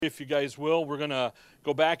If you guys will, we're going to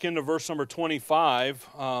go back into verse number 25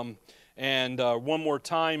 and one more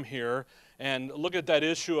time here and look at that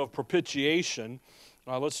issue of propitiation.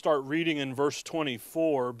 Let's start reading in verse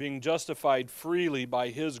 24. Being justified freely by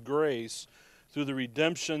His grace through the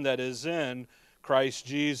redemption that is in Christ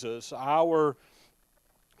Jesus. Our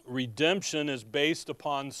redemption is based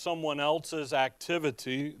upon someone else's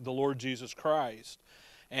activity, the Lord Jesus Christ.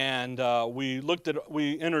 And we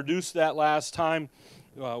introduced that last time.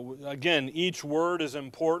 Again, each word is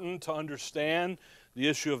important to understand. The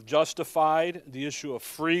issue of justified, the issue of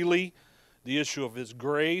freely, the issue of His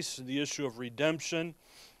grace, the issue of redemption.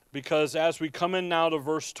 Because as we come in now to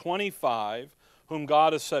verse 25, whom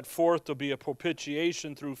God has set forth to be a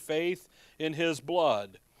propitiation through faith in His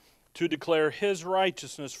blood, to declare His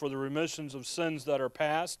righteousness for the remissions of sins that are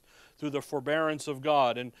past through the forbearance of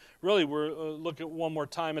God. And really, we're look at one more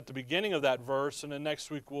time at the beginning of that verse, and then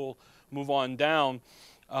next week we'll move on down.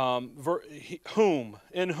 Whom,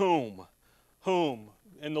 in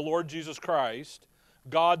the Lord Jesus Christ,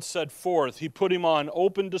 God set forth. He put Him on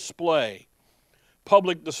open display,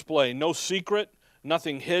 public display, no secret,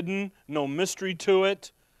 nothing hidden, no mystery to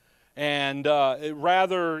it. And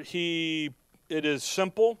rather, it is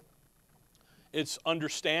simple, it's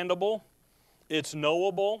understandable, it's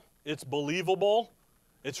knowable, it's believable,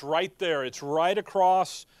 it's right there, it's right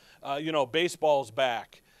across, baseball's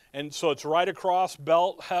back. And so it's right across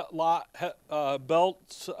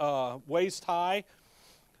waist high,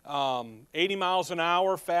 80 miles an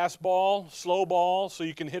hour, fastball, slow ball, so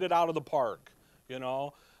you can hit it out of the park.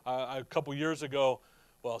 A couple years ago,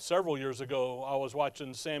 several years ago, I was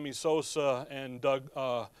watching Sammy Sosa and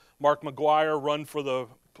Mark McGwire run for the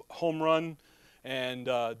home run, and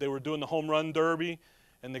they were doing the home run derby,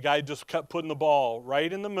 and the guy just kept putting the ball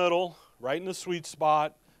right in the middle, right in the sweet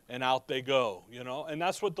spot, and out they go, And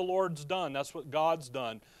that's what the Lord's done. That's what God's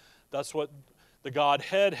done. That's what the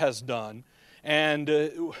Godhead has done. And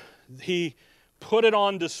He put it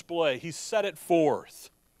on display. He set it forth.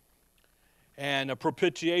 And a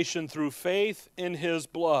propitiation through faith in His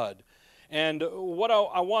blood. And what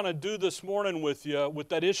I want to do this morning with you, with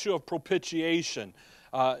that issue of propitiation,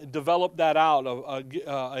 develop that out.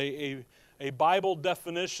 A Bible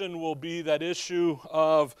definition will be that issue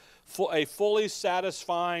of a fully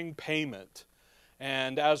satisfying payment.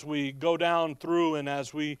 And as we go down through and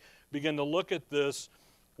as we begin to look at this,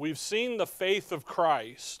 we've seen the faith of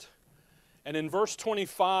Christ. And in verse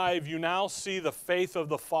 25, you now see the faith of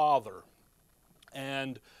the Father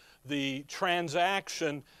and the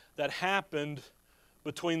transaction that happened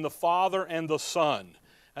between the Father and the Son.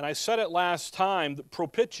 And I said it last time, the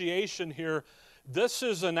propitiation here, this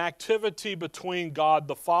is an activity between God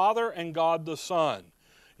the Father and God the Son.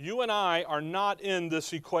 You and I are not in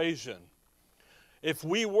this equation. If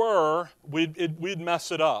we were, we'd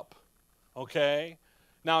mess it up, okay?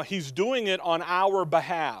 Now, He's doing it on our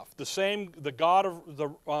behalf. The God of the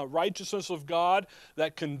righteousness of God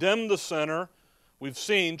that condemned the sinner, we've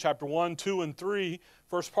seen chapter 1, 2, and 3,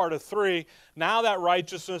 first part of 3. Now that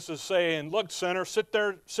righteousness is saying, look, sinner, sit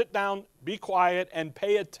down, be quiet, and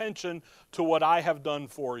pay attention to what I have done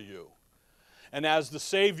for you. And as the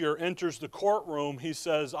Savior enters the courtroom, He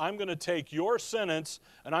says, I'm going to take your sentence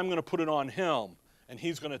and I'm going to put it on Him, and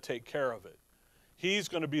He's going to take care of it. He's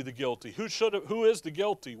going to be the guilty. Who is the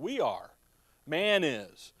guilty? We are. Man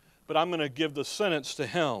is. But I'm going to give the sentence to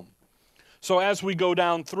Him. So as we go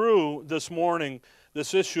down through this morning,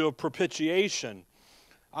 this issue of propitiation,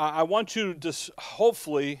 I want you to,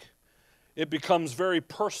 hopefully, it becomes very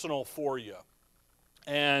personal for you.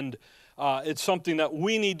 And it's something that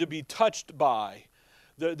we need to be touched by.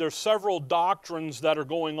 There's several doctrines that are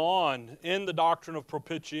going on in the doctrine of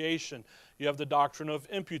propitiation. You have the doctrine of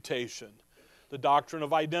imputation, the doctrine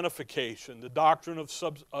of identification, the doctrine of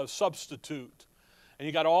substitute. And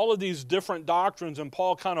you got all of these different doctrines, and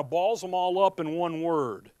Paul kind of balls them all up in one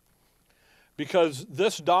word. Because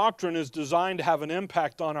this doctrine is designed to have an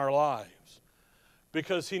impact on our lives.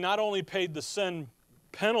 Because He not only paid the sin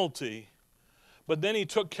penalty, but then He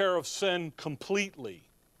took care of sin completely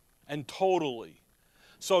and totally.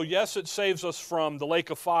 So yes, it saves us from the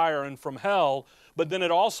lake of fire and from hell, but then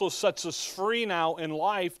it also sets us free now in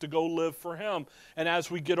life to go live for Him. And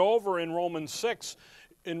as we get over in Romans 6,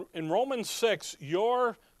 in Romans 6,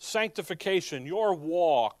 your sanctification, your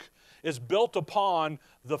walk, is built upon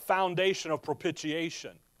the foundation of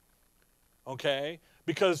propitiation. Okay?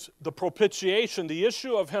 Because the propitiation, the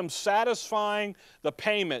issue of Him satisfying the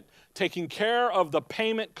payment, taking care of the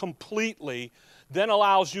payment completely, then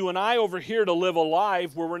allows you and I over here to live a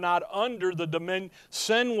life where we're not under the dominion.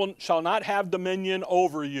 Sin shall not have dominion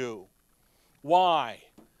over you. Why?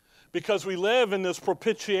 because we live in this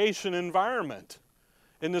propitiation environment,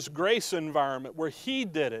 in this grace environment where He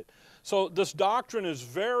did it. So this doctrine is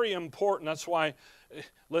very important. That's why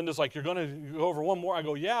Linda's like, you're going to go over one more? I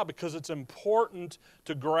go, yeah, because it's important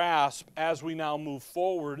to grasp as we now move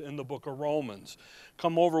forward in the book of Romans.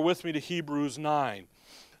 Come over with me to Hebrews 9.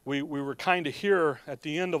 We were kind of here at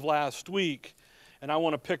the end of last week, and I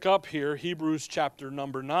want to pick up here, Hebrews chapter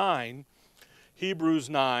number 9. Hebrews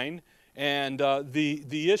 9, and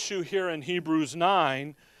the issue here in Hebrews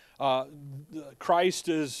 9, Christ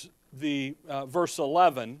is the verse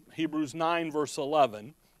 11, Hebrews 9 verse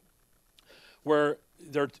 11, where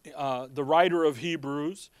the writer of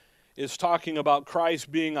Hebrews is talking about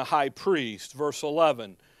Christ being a high priest, verse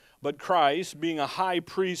 11. But Christ, being a high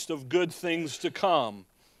priest of good things to come,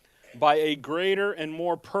 by a greater and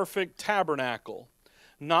more perfect tabernacle,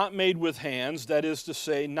 not made with hands, that is to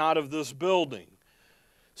say, not of this building.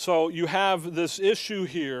 So you have this issue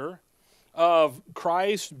here of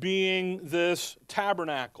Christ being this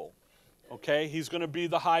tabernacle. Okay, He's going to be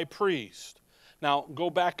the high priest. Now, go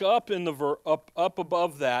back up in the up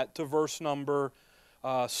above that to verse number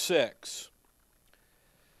 6.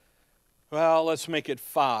 Well, let's make it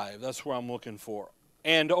 5. That's where I'm looking for.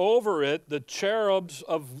 And over it, the cherubs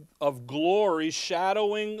of glory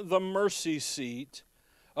shadowing the mercy seat,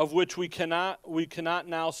 of which we cannot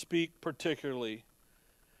now speak particularly.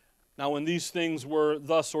 Now, when these things were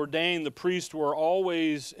thus ordained, the priests were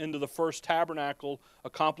always into the first tabernacle,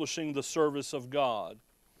 accomplishing the service of God.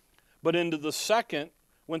 But into the second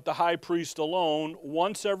went the high priest alone,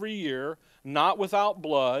 once every year, not without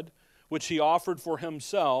blood, which he offered for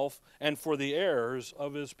himself and for the heirs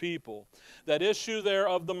of his people. That issue there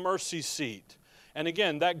of the mercy seat. And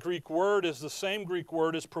again, that Greek word is the same Greek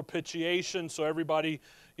word as propitiation, so everybody,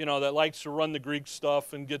 that likes to run the Greek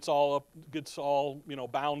stuff and gets all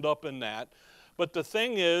bound up in that. But the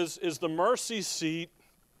thing is the mercy seat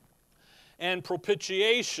and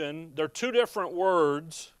propitiation, they're two different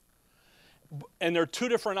words, and they're two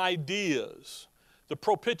different ideas. The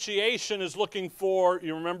propitiation is looking for,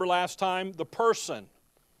 you remember last time, the person.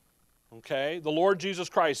 Okay? The Lord Jesus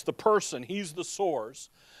Christ, the person, He's the source.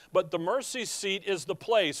 But the mercy seat is the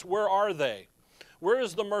place. Where are they? Where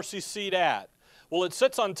is the mercy seat at? Well, it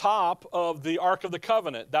sits on top of the Ark of the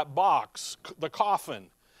Covenant, that box, the coffin.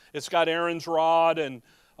 It's got Aaron's rod and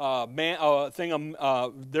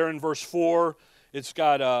there in verse 4. It's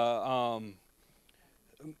got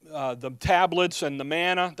the tablets and the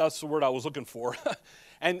manna. That's the word I was looking for.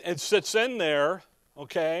 And it sits in there,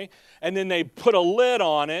 okay? And then they put a lid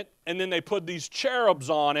on it, and then they put these cherubs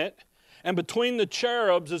on it. And between the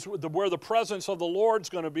cherubs is where the presence of the Lord's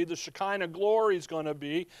going to be, the Shekinah glory is going to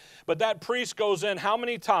be. But that priest goes in how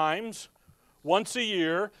many times? Once a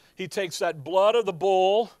year. He takes that blood of the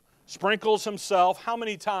bull, sprinkles himself. How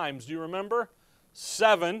many times? Do you remember?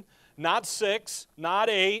 7, not 6, not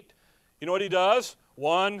 8. You know what he does?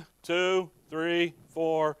 1, 2, 3,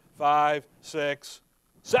 4, 5, 6,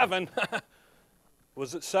 7.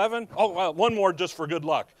 Was it 7? Oh, well, one more just for good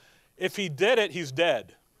luck. If he did it, he's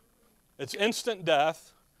dead. It's instant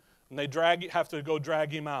death, and they have to go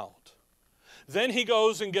drag him out. Then he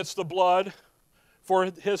goes and gets the blood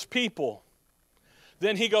for his people.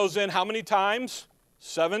 Then he goes in how many times?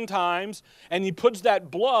 7 times, and he puts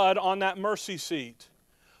that blood on that mercy seat.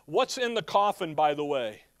 What's in the coffin, by the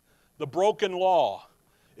way? The broken law.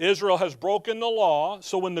 Israel has broken the law,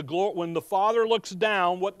 so when the Father looks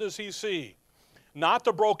down, what does He see? Not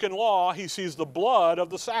the broken law, He sees the blood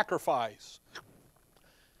of the sacrifice.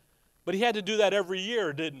 But He had to do that every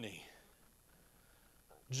year, didn't He?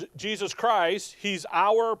 Jesus Christ, He's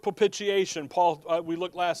our propitiation. Paul, we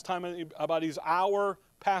looked last time about He's our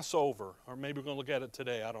Passover. Or maybe we're going to look at it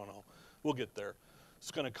today, I don't know. We'll get there. It's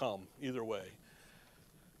going to come either way.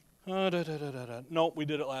 Nope, we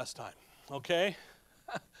did it last time. Okay?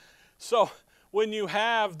 So when you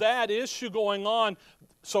have that issue going on,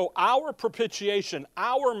 so our propitiation,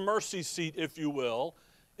 our mercy seat, if you will,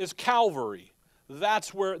 is Calvary.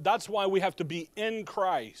 That's why we have to be in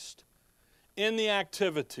Christ, in the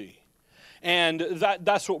activity. And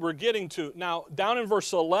that's what we're getting to. Now, down in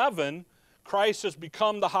verse 11, Christ has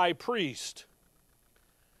become the high priest.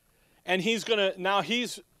 And he's going to, now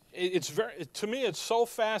to me it's so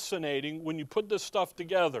fascinating when you put this stuff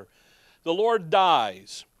together. The Lord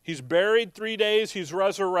dies. He's buried 3 days. He's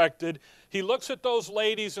resurrected. He looks at those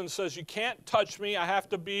ladies and says, you can't touch me. I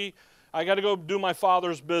got to go do my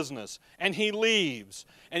Father's business. And he leaves.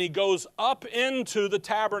 And he goes up into the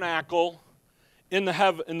tabernacle in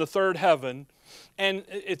the third heaven. And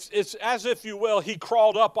it's as if, you will, he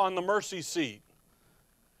crawled up on the mercy seat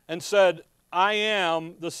and said, I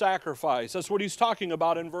am the sacrifice. That's what he's talking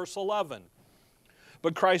about in verse 11.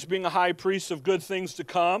 But Christ being a high priest of good things to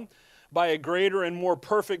come, by a greater and more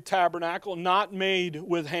perfect tabernacle, not made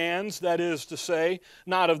with hands, that is to say,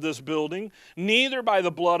 not of this building, neither by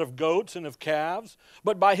the blood of goats and of calves,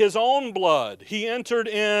 but by his own blood. He entered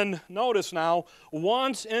in, notice now,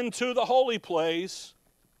 once into the holy place,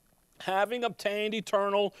 having obtained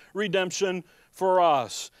eternal redemption for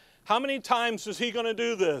us. How many times is he going to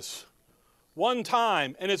do this? One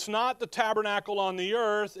time. And it's not the tabernacle on the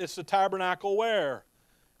earth, it's the tabernacle where?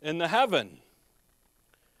 In the heaven.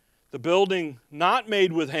 The building not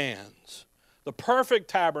made with hands. The perfect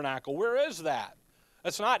tabernacle. Where is that?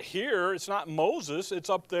 It's not here. It's not Moses. It's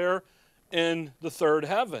up there in the third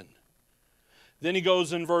heaven. Then he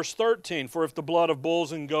goes in verse 13. For if the blood of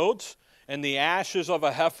bulls and goats and the ashes of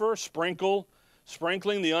a heifer sprinkling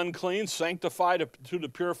the unclean sanctify to the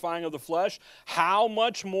purifying of the flesh, how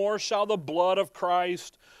much more shall the blood of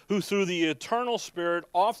Christ, who through the eternal Spirit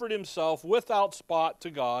offered himself without spot to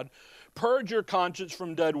God, purge your conscience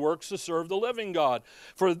from dead works to serve the living God.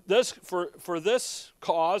 For this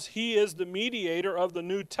cause, he is the mediator of the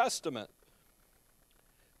New Testament.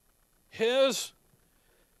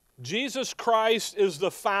 Jesus Christ is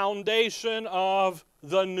the foundation of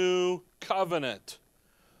the new covenant.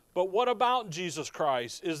 But what about Jesus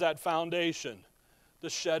Christ is that foundation? The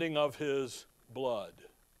shedding of his blood.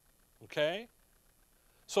 Okay?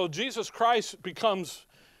 So Jesus Christ becomes...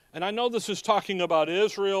 And I know this is talking about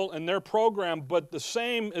Israel and their program, but the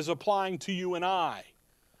same is applying to you and I.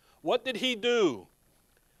 What did he do?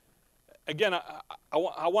 Again,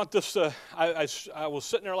 I want this to... I was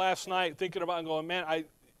sitting there last night thinking about it and going, man,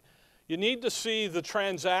 you need to see the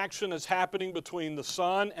transaction that's happening between the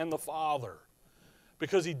Son and the Father,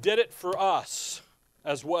 because he did it for us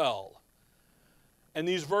as well. And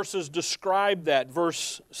these verses describe that.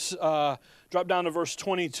 Drop down to verse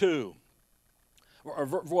 22.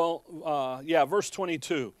 Verse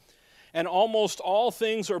 22. And almost all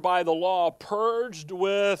things are by the law purged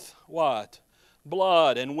with what?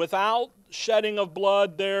 Blood. And without shedding of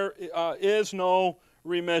blood there is no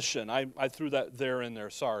remission. I threw that there in there,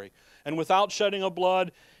 sorry. And without shedding of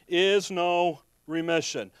blood is no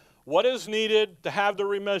remission. What is needed to have the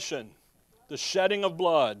remission? The shedding of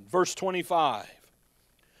blood. Verse 25.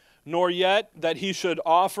 Nor yet that he should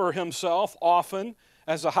offer himself often,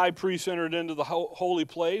 as the high priest entered into the holy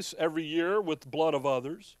place every year with the blood of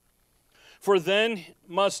others. For then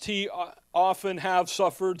must he often have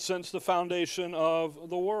suffered since the foundation of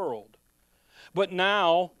the world. But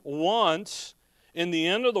now, once, in the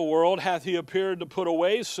end of the world, hath he appeared to put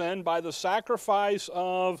away sin by the sacrifice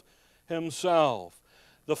of himself.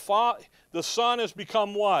 The Son has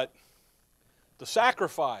become what? The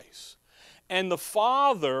sacrifice. And the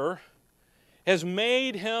Father has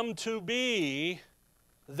made him to be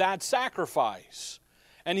that sacrifice.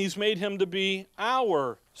 And he's made him to be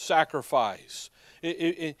our sacrifice.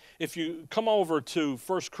 If you come over to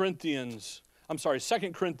 2 Corinthians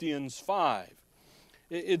 5,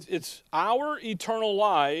 it's our eternal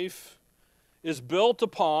life is built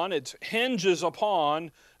upon, it hinges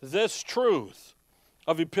upon this truth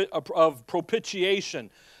of propitiation.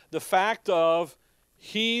 The fact of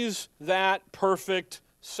he's that perfect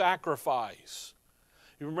sacrifice.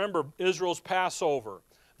 You remember Israel's Passover.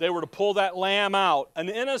 They were to pull that lamb out, an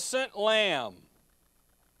innocent lamb.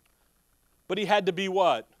 But he had to be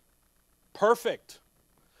what? Perfect.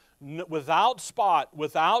 Without spot,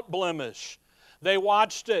 without blemish. They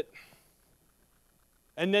watched it.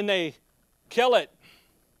 And then they kill it.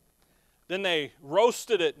 Then they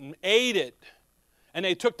roasted it and ate it. And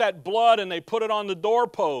they took that blood and they put it on the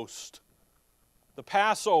doorpost. The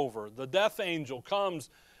Passover, the death angel comes.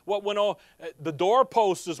 The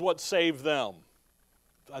doorpost is what saved them.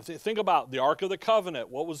 Think about the Ark of the Covenant.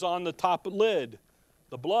 What was on the top lid?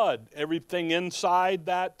 The blood. Everything inside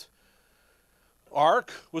that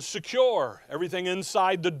ark was secure. Everything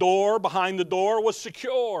inside the door, behind the door, was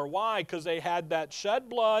secure. Why? Because they had that shed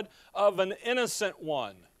blood of an innocent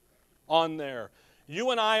one on there.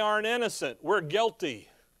 You and I aren't innocent. We're guilty.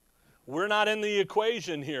 We're not in the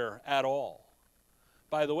equation here at all.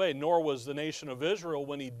 By the way, nor was the nation of Israel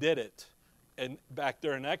when he did it. And back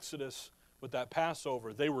there in Exodus with that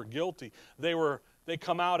Passover, they were guilty. They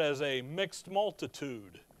come out as a mixed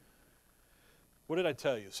multitude. What did I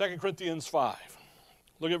tell you? 2 Corinthians 5.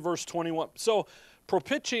 Look at verse 21. So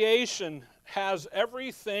propitiation has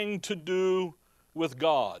everything to do with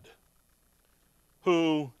God,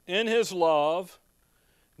 who in his love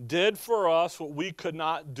did for us what we could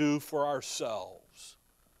not do for ourselves.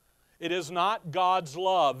 It is not God's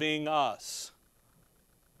loving us.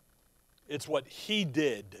 It's what he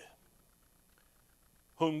did.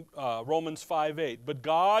 Romans 5:8. But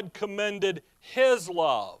God commended His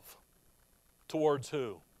love towards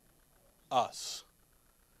who? Us.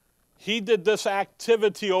 He did this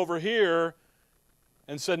activity over here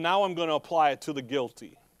and said, now I'm going to apply it to the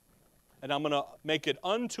guilty. And I'm going to make it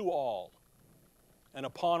unto all and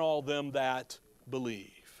upon all them that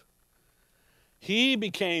believe. He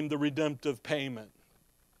became the redemptive payment.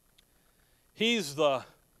 He's the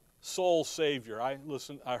soul savior. I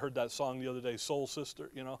heard that song the other day, Soul Sister,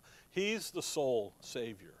 you know. He's the soul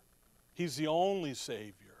savior. He's the only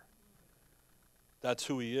savior. That's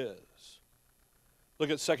who He is. Look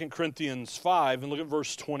at 2 Corinthians 5 and look at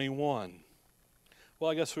verse 21. Well,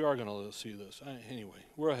 I guess we are going to see this. Anyway,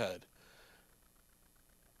 we're ahead.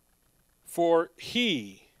 For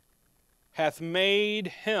He hath made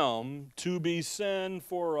Him to be sin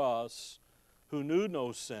for us who knew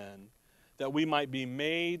no sin, that we might be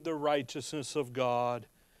made the righteousness of God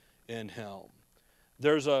in Him.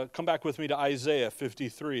 Come back with me to Isaiah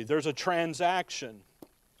 53. There's a transaction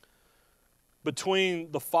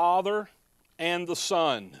between the Father and the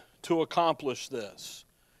Son to accomplish this.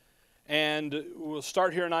 And we'll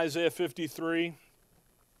start here in Isaiah 53.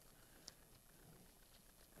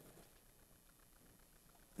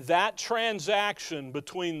 That transaction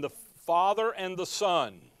between the Father and the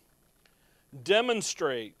Son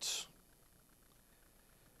demonstrates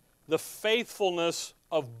the faithfulness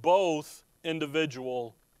of both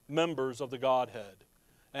individual members of the Godhead.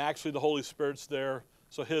 And actually the Holy Spirit's there,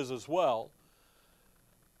 so His as well.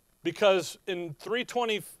 Because in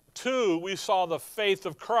 322 we saw the faith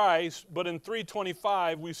of Christ, but in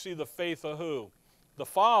 325 we see the faith of who? The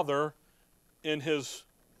Father in His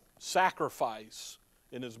sacrifice,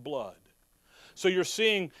 in His blood. So you're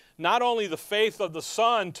seeing not only the faith of the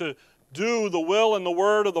Son to do the will and the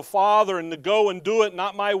word of the Father and to go and do it,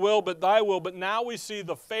 not my will but thy will, but now we see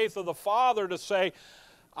the faith of the Father to say,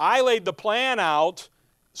 I laid the plan out,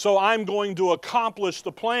 so I'm going to accomplish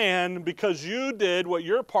the plan because you did what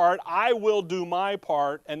your part, I will do my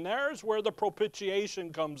part. And there's where the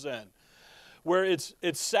propitiation comes in, where it's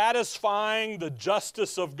satisfying the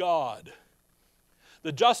justice of God.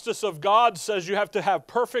 The justice of God says you have to have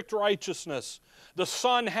perfect righteousness. The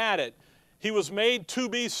Son had it. He was made to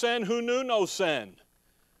be sin who knew no sin.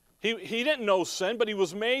 He didn't know sin, but He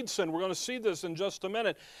was made sin. We're going to see this in just a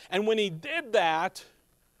minute. And when He did that,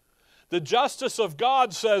 the justice of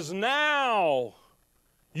God says, now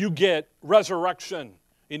you get resurrection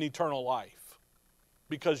in eternal life.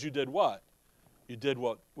 Because you did what? You did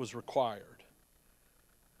what was required.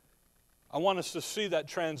 I want us to see that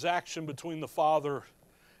transaction between the Father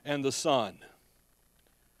and the Son.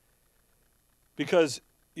 Because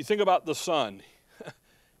you think about the Son.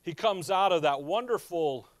 He comes out of that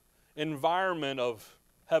wonderful environment of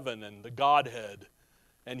heaven and the Godhead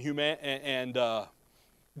and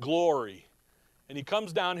glory. And He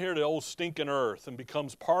comes down here to old stinking earth and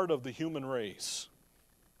becomes part of the human race.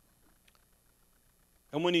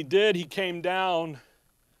 And when He did, He came down,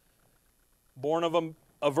 born of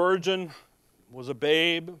a virgin, was a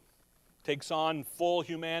babe, takes on full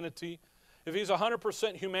humanity. If He's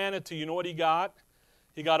 100% humanity, you know what He got?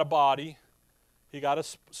 He got a body, He got a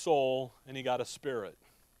soul, and He got a spirit.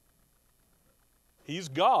 He's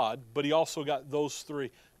God, but He also got those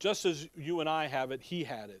three. Just as you and I have it, He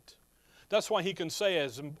had it. That's why He can say,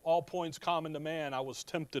 as in all points common to man, I was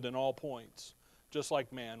tempted in all points, just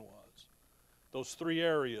like man was. Those three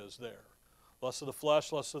areas there. Lust of the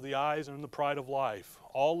flesh, lust of the eyes, and the pride of life.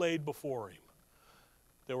 All laid before Him.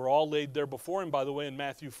 They were all laid there before Him, by the way, in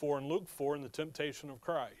Matthew 4 and Luke 4, in the temptation of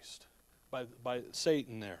Christ by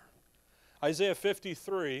Satan there. Isaiah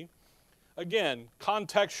 53, again,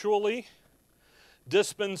 contextually,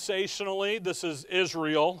 dispensationally, this is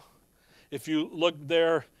Israel. If you look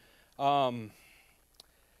there,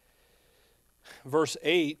 verse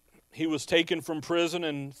 8, He was taken from prison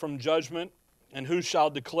and from judgment, and who shall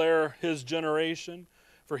declare His generation?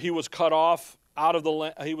 For He was cut off out of the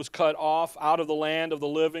land of the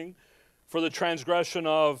living. For the transgression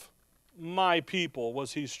of my people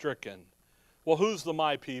was He stricken. Well, who's the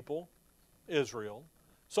my people? Israel.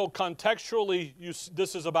 So contextually,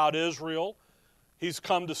 this is about Israel. He's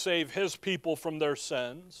come to save His people from their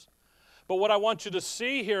sins. But what I want you to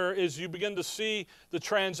see here is you begin to see the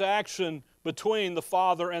transaction between the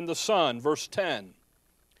Father and the Son. Verse 10.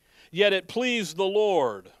 Yet it pleased the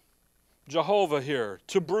Lord, Jehovah here,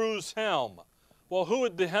 to bruise Him. Well, who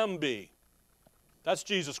would the Him be? That's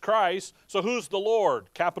Jesus Christ. So who's the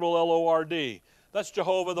Lord? Capital L-O-R-D. That's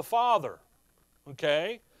Jehovah the Father.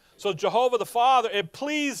 Okay? So Jehovah the Father, it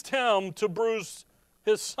pleased Him to bruise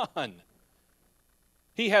His Son.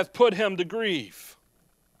 He hath put Him to grief.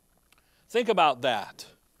 Think about that.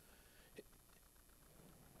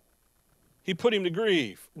 He put him to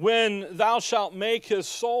grief. When thou shalt make his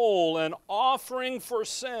soul an offering for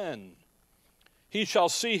sin, he shall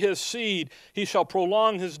see his seed, he shall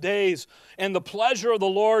prolong his days, and the pleasure of the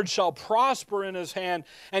Lord shall prosper in his hand,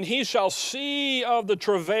 and he shall see of the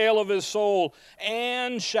travail of his soul,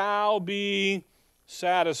 and shall be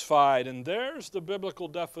satisfied. And there's the biblical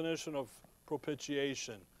definition of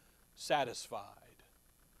propitiation, satisfied.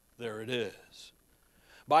 There it is.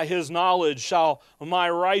 By his knowledge shall my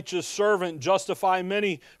righteous servant justify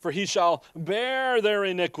many, for he shall bear their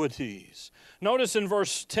iniquities. Notice in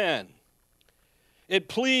verse 10, it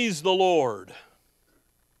pleased the Lord.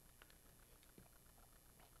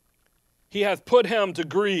 He hath put him to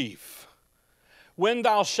grief. When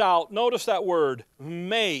thou shalt, notice that word,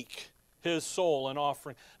 make his soul an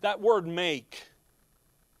offering. That word make,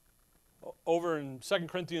 over in 2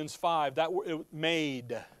 Corinthians 5, that word,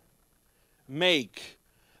 made, make.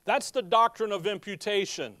 That's the doctrine of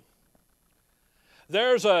imputation.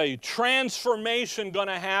 There's a transformation going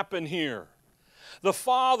to happen here. The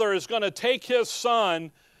Father is going to take His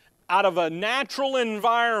Son out of a natural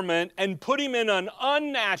environment and put Him in an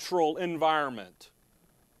unnatural environment.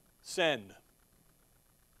 Sin.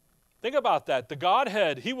 Think about that. The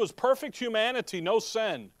Godhead, He was perfect humanity, no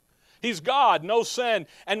sin. He's God, no sin.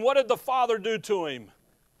 And what did the Father do to Him?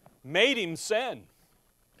 Made Him sin.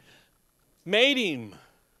 Made Him.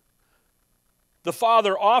 The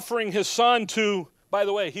Father offering His Son to, by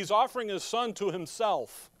the way, He's offering His Son to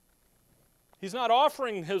Himself. He's not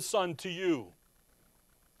offering His Son to you.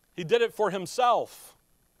 He did it for Himself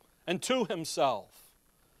and to Himself.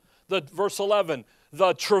 Verse 11,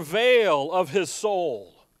 the travail of His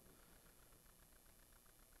soul.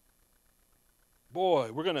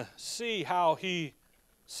 Boy, we're going to see how He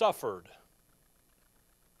suffered.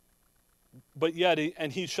 But yet,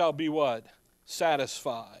 He shall be what?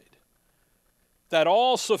 Satisfied. That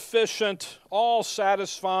all-sufficient,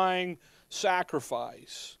 all-satisfying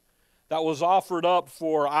sacrifice that was offered up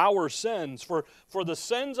for our sins, for the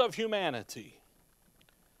sins of humanity.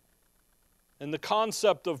 And the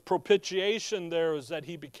concept of propitiation there is that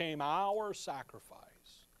He became our sacrifice.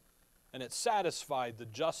 And it satisfied the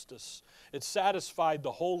justice. It satisfied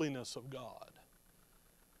the holiness of God.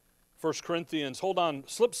 1 Corinthians, hold on,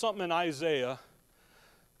 slip something in Isaiah.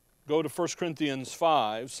 Go to 1 Corinthians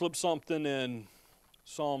 5. Slip something in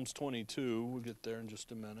Psalms 22. We'll get there in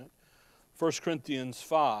just a minute. 1 Corinthians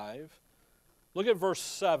 5. Look at verse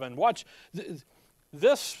 7. Watch.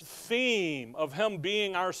 This theme of Him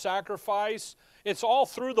being our sacrifice, it's all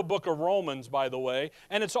through the book of Romans, by the way,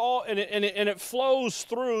 and it's all and it flows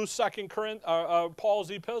through Paul's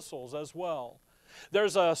epistles as well.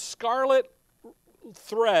 There's a scarlet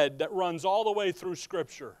thread that runs all the way through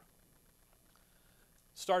Scripture.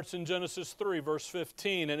 Starts in Genesis 3, verse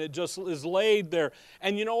 15, and it just is laid there.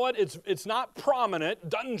 And you know what? It's not prominent,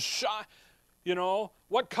 doesn't shine. You know,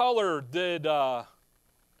 what color did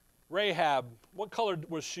Rahab, what color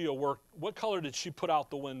was she what color did she put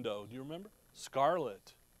out the window? Do you remember?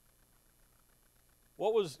 Scarlet.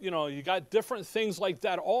 What was, you got different things like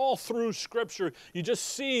that all through Scripture. You just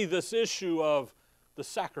see this issue of the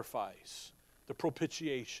sacrifice, the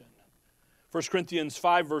propitiation. 1 Corinthians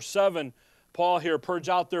 5, verse 7, Paul here, purge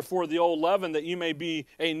out therefore the old leaven, that ye may be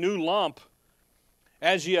a new lump,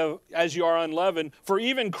 as ye are unleavened. For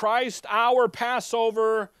even Christ our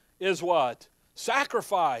Passover is what?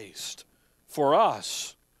 Sacrificed for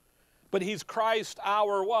us. But He's Christ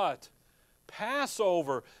our what?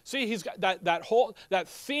 Passover. See, He's got that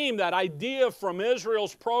theme, that idea from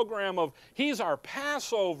Israel's program of He's our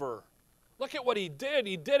Passover. Look at what He did.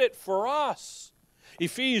 He did it for us.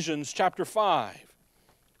 Ephesians chapter 5.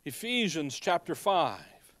 Ephesians chapter 5.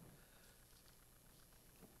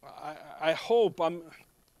 I hope I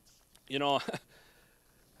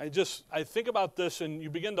think about this and you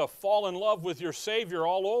begin to fall in love with your Savior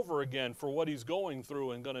all over again for what He's going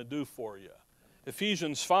through and going to do for you.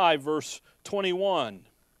 Ephesians 5, verse 21.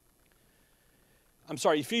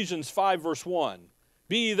 Ephesians 5, verse 1.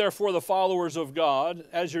 Be ye therefore the followers of God,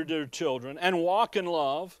 as your dear children, and walk in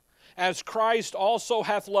love, as Christ also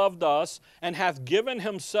hath loved us, and hath given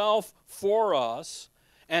Himself for us,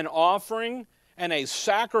 an offering and a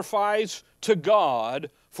sacrifice to God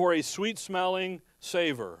for a sweet-smelling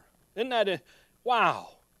savor. Isn't that wow?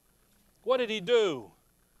 What did He do?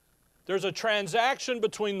 There's a transaction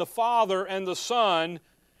between the Father and the Son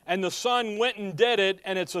went and did it,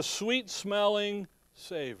 and it's a sweet-smelling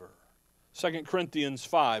savor. 2 Corinthians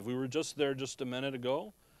 5. We were just there just a minute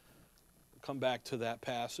ago. We'll come back to that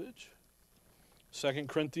passage. 2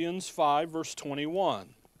 Corinthians 5, verse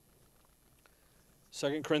 21.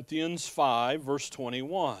 2 Corinthians 5, verse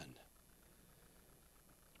 21.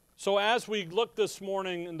 So as we look this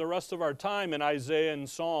morning and the rest of our time in Isaiah and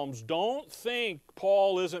Psalms, don't think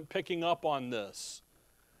Paul isn't picking up on this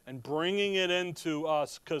and bringing it into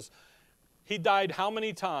us, because he died how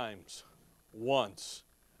many times? Once.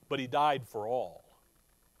 But he died for all.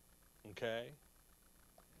 Okay?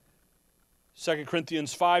 2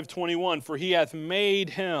 Corinthians 5:21, for he hath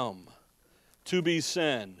made him to be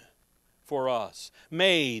sin for us.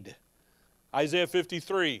 Made. Isaiah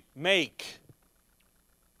 53, make.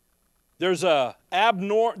 There's a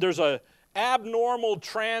abnormal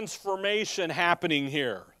transformation happening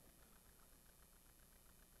here.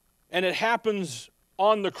 And it happens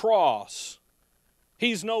on the cross.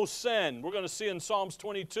 He's no sin. We're going to see in Psalms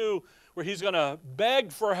 22 where he's going to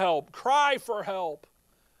beg for help, cry for help,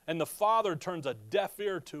 and the Father turns a deaf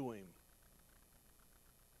ear to him.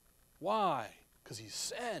 Why? Because he's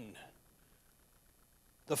sin.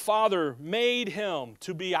 The Father made him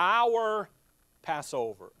to be our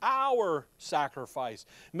Passover, our sacrifice,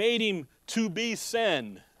 made him to be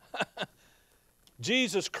sin.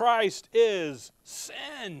 Jesus Christ is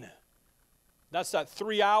sin. That's that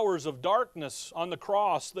 3 hours of darkness on the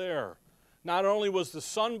cross there. Not only was the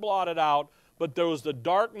sun blotted out, but there was the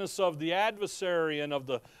darkness of the adversary and of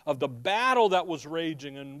the battle that was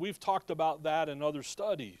raging, and we've talked about that in other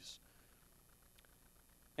studies.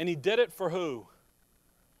 And he did it for who?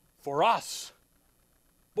 For us.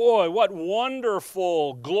 Boy, what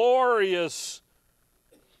wonderful, glorious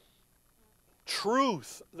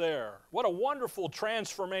truth there. What a wonderful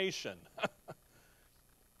transformation.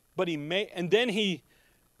 But he made, and then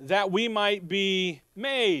that we might be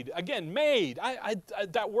made. Again, made.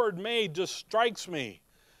 That word made just strikes me.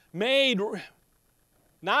 Made,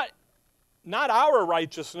 not our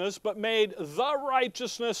righteousness, but made the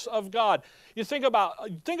righteousness of God. You think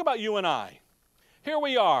about you and I. Here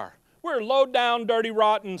we are. We're low-down, dirty,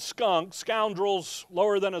 rotten scoundrels,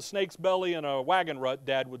 lower than a snake's belly and a wagon rut,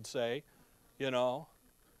 Dad would say.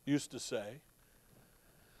 Used to say.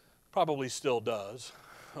 Probably still does.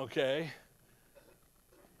 Okay?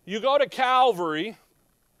 You go to Calvary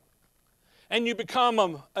and you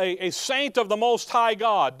become a saint of the Most High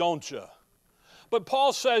God, don't you? But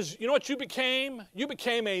Paul says, you know what you became? You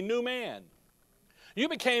became a new man. You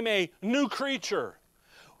became a new creature.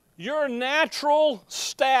 Your natural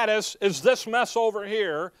status is this mess over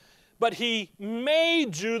here, but he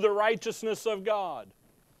made you the righteousness of God.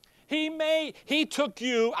 He took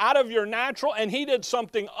you out of your natural and he did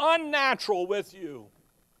something unnatural with you.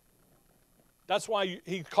 That's why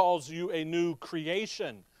he calls you a new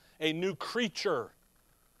creation, a new creature,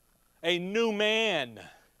 a new man.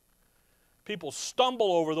 People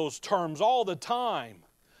stumble over those terms all the time.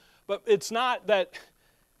 But it's not there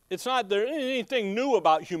anything new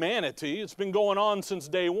about humanity. It's been going on since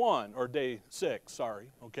day 1, or day 6,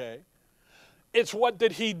 okay? It's what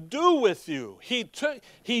did he do with you?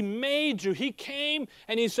 He made you. He came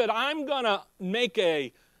and he said, I'm going to make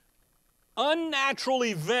a unnatural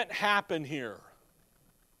event happen here.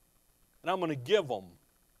 And I'm going to give them.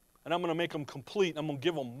 And I'm going to make them complete. I'm going to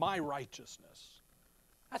give them my righteousness.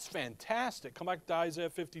 That's fantastic. Come back to Isaiah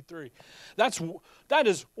 53. That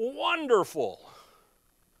is wonderful.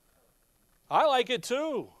 I like it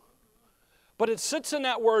too. But it sits in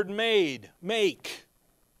that word made, make.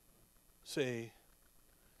 See?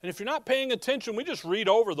 And if you're not paying attention, we just read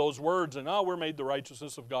over those words and, we're made the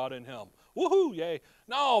righteousness of God in him. Woohoo, yay.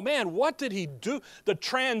 No, man, what did he do? The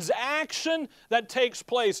transaction that takes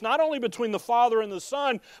place, not only between the Father and the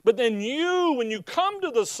Son, but then when you come to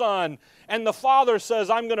the Son, and the Father says,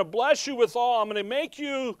 I'm going to bless you with all, I'm going to make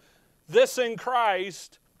you this in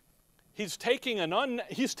Christ. He's taking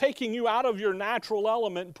you out of your natural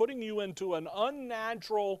element and putting you into an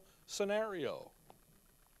unnatural scenario.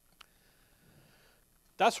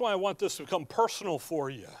 That's why I want this to become personal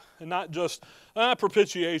for you and not just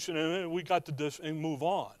propitiation and we got to this and move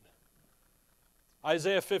on.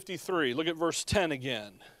 Isaiah 53, look at verse 10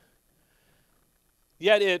 again.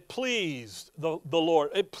 Yet it pleased the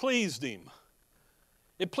Lord. It pleased him.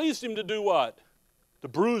 It pleased him to do what? To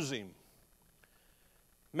bruise him.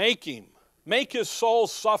 Make his soul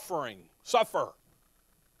suffer.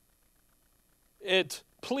 It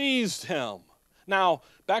pleased him. Now,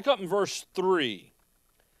 back up in verse 3.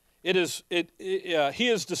 He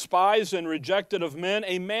is despised and rejected of men,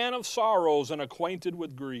 a man of sorrows and acquainted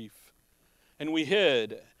with grief. And we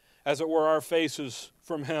hid, as it were, our faces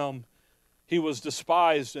from him. He was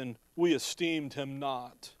despised, and we esteemed him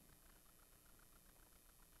not.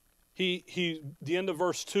 The end of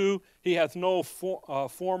verse 2, he hath no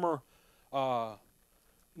form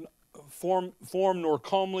nor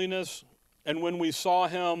comeliness, And when we saw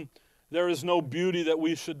him, there is no beauty that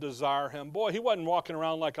we should desire him. Boy, he wasn't walking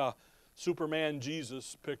around like a Superman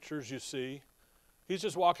Jesus pictures you see. He's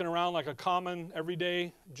just walking around like a common,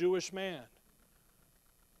 everyday Jewish man.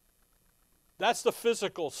 That's the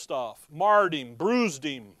physical stuff. Marred him, bruised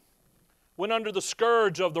him, went under the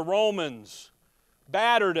scourge of the Romans,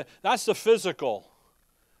 battered. That's the physical.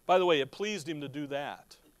 By the way, it pleased him to do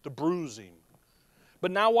that, to bruise him.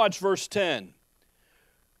 But now watch verse 10.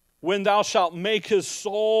 When thou shalt make his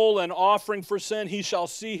soul an offering for sin, he shall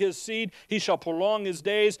see his seed, he shall prolong his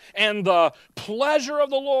days, and the pleasure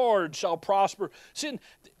of the Lord shall prosper. See,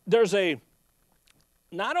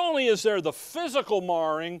 not only is there the physical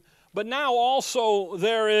marring, but now also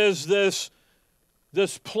there is this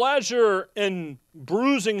pleasure in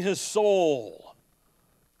bruising his soul.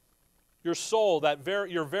 Your soul,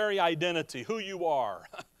 your very identity, who you are.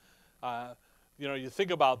 You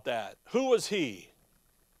think about that. Who was he?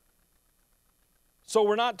 So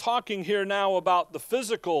we're not talking here now about the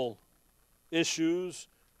physical issues.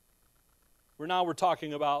 We're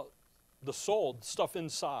talking about the soul, the stuff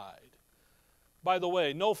inside. By the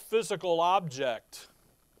way, no physical object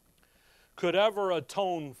could ever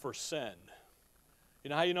atone for sin.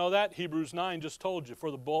 You know how you know that? Hebrews 9 just told you,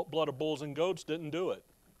 for the blood of bulls and goats didn't do it.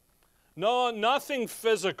 No, nothing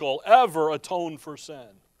physical ever atoned for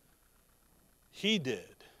sin. He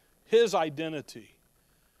did. His identity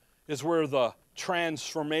is where the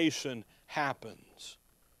transformation happens.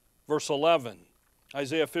 Verse 11,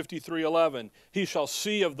 Isaiah 53:11, he shall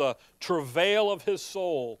see of the travail of his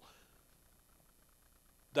soul.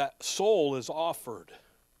 That soul is offered.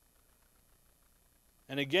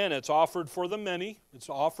 And again, it's offered for the many. It's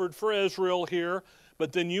offered for Israel here.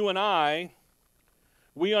 But then you and I,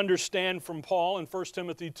 we understand from Paul in 1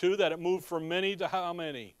 Timothy 2 that it moved from many to how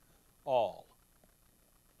many? All.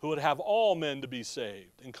 Who would have all men to be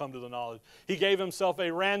saved and come to the knowledge. He gave himself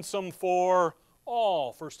a ransom for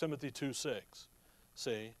all, 1 Timothy 2:6.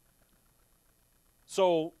 See?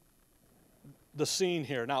 So, the scene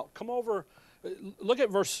here. Now, come over, look at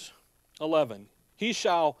verse 11. He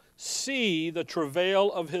shall see the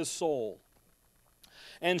travail of his soul,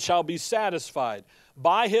 and shall be satisfied.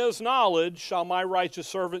 By his knowledge shall my righteous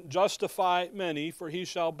servant justify many, for he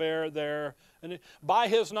shall bear their... And by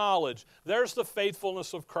his knowledge, there's the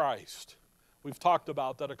faithfulness of Christ. We've talked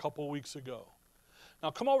about that a couple weeks ago.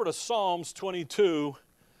 Now come over to Psalms 22,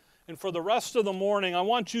 and for the rest of the morning, I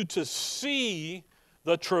want you to see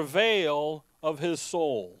the travail of his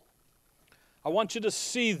soul. I want you to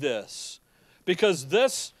see this, because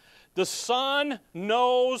the Son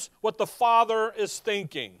knows what the Father is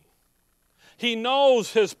thinking. He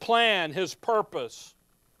knows his plan, his purpose.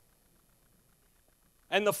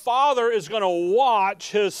 And the Father is going to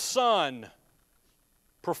watch his Son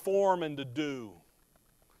perform and to do.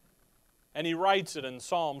 And he writes it in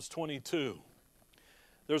Psalms 22.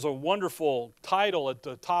 There's a wonderful title at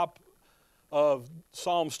the top of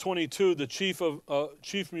Psalms 22, the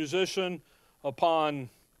chief musician upon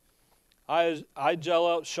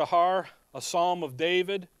Igel Shahar, a psalm of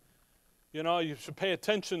David. You know, you should pay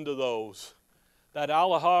attention to those. That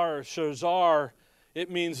Alahar Shazar,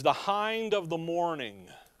 it means the hind of the morning,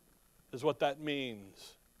 is what that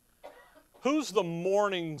means. Who's the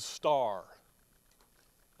morning star?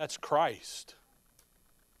 That's Christ.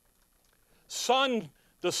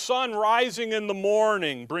 The sun rising in the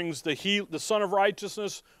morning brings the sun of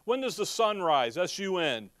righteousness. When does the sun rise?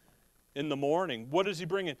 S-U-N. In the morning. What is he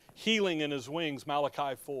bringing? Healing in his wings,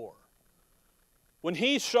 Malachi 4. When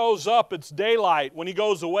he shows up, it's daylight. When he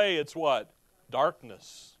goes away, it's what?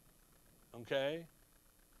 Darkness. Okay?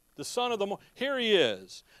 The son of the morning. Here he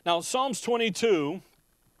is. Now, Psalms 22,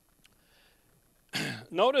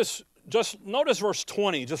 notice verse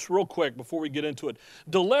 20, just real quick before we get into it.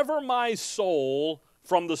 Deliver my soul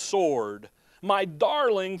from the sword, my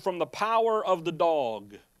darling from the power of the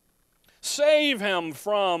dog. Save him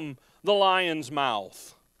from the lion's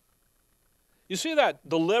mouth. You see that?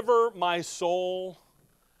 Deliver my soul.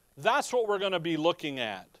 That's what we're going to be looking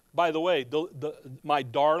at. By the way, my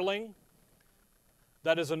darling,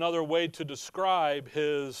 that is another way to describe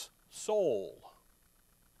his soul.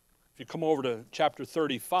 If you come over to chapter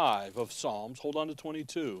 35 of Psalms, hold on to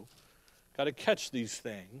 22. Got to catch these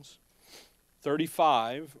things.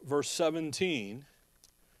 35, verse 17.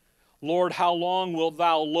 Lord, how long wilt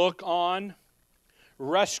thou look on?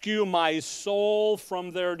 Rescue my soul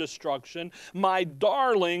from their destruction, my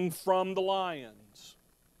darling from the lions.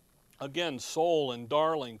 Again, soul and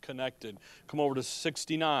darling connected. Come over to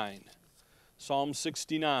 69. Psalm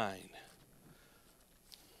 69.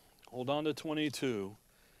 Hold on to 22.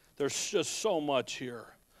 There's just so much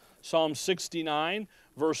here. Psalm 69,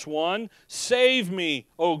 Verse 1, save me,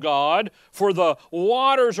 O God, for the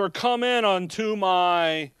waters are come in unto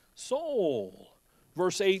my soul.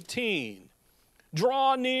 Verse 18,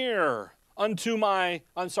 draw nigh unto my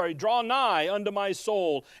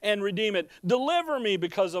soul and redeem it. Deliver me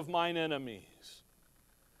because of mine enemies.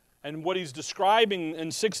 And what he's describing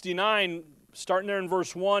in 69, starting there in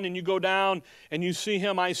verse 1, and you go down and you see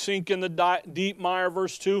him, I sink in the deep mire,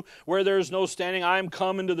 verse 2, where there is no standing. I am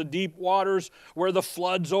come into the deep waters where the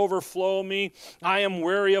floods overflow me. I am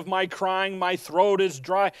weary of my crying, my throat is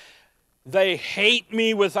dry. They hate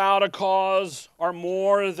me without a cause, are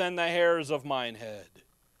more than the hairs of mine head.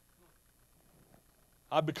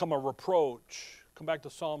 I've become a reproach. Come back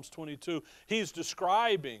to Psalms 22. He's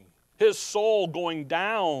describing his soul going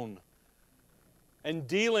down and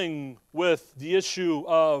dealing with the issue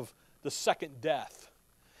of the second death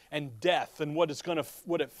and what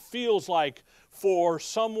it feels like for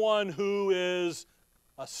someone who is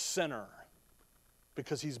a sinner,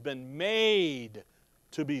 because he's been made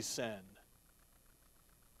to be sin.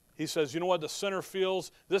 He says, you know what the sinner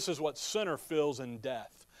feels? This is what sinner feels in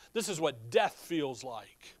death. This is what death feels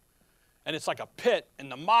like. And it's like a pit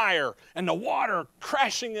and the mire and the water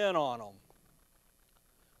crashing in on them.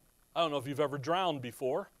 I don't know if you've ever drowned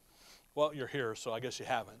before. Well, you're here, so I guess you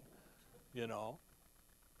haven't, you know.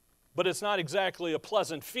 But it's not exactly a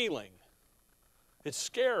pleasant feeling. It's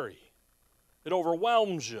scary. It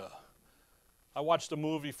overwhelms you. I watched a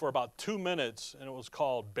movie for about 2 minutes, and it was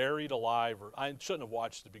called Buried Alive. I shouldn't have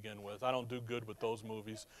watched it to begin with. I don't do good with those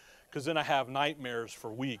movies, because then I have nightmares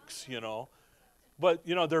for weeks, you know. But,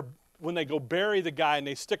 you know, when they go bury the guy and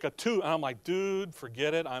they stick a tooth, and I'm like, dude,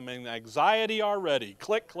 forget it. I'm in anxiety already.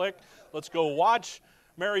 Click, click. Let's go watch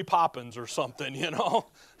Mary Poppins or something, you know.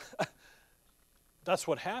 That's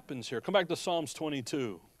what happens here. Come back to Psalms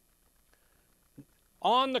 22.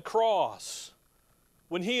 On the cross,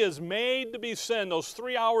 when he is made to be sin, those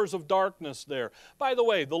 3 hours of darkness there. By the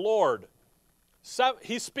way, the Lord,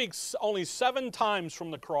 he speaks only 7 times from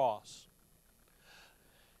the cross.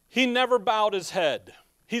 He never bowed his head.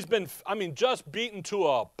 He's been, just beaten to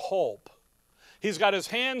a pulp. He's got his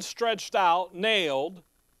hands stretched out, nailed.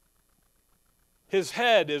 His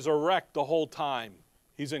head is erect the whole time.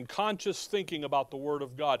 He's in conscious thinking about the Word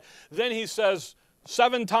of God. Then he says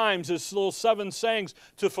 7 times his little 7 sayings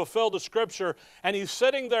to fulfill the Scripture, and he's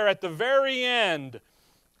sitting there at the very end,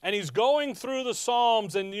 and he's going through the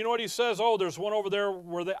Psalms, and you know what he says? Oh, there's one over there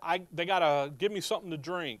where they got to give me something to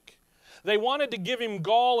drink. They wanted to give him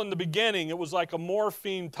gall in the beginning. It was like a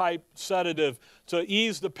morphine-type sedative to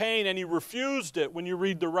ease the pain, and he refused it when you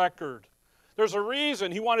read the record. There's a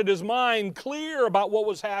reason. He wanted his mind clear about what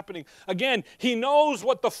was happening. Again, he knows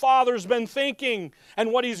what the Father's been thinking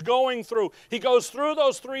and what he's going through. He goes through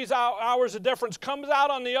those 3 hours of difference, comes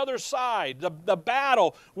out on the other side, the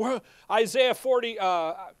battle. Isaiah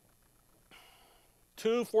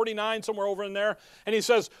 42, 49, somewhere over in there, and he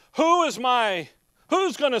says, Who's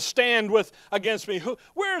going to stand against me?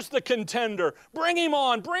 Where's the contender? Bring him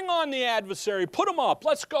on. Bring on the adversary. Put him up.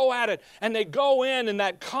 Let's go at it. And they go in, and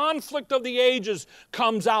that conflict of the ages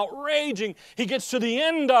comes out raging. He gets to the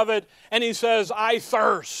end of it, and he says, I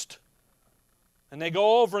thirst. And they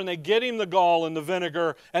go over, and they get him the gall and the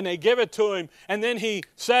vinegar, and they give it to him. And then he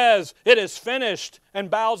says, it is finished, and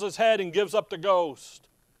bows his head and gives up the ghost.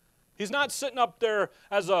 He's not sitting up there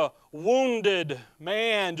as a wounded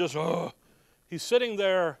man, just, He's sitting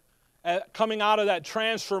there coming out of that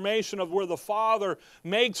transformation of where the Father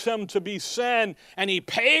makes him to be sin, and he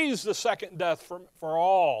pays the second death for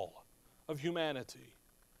all of humanity.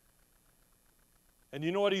 And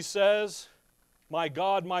you know what he says? My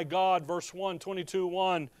God, verse 1,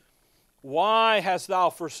 22:1, why hast thou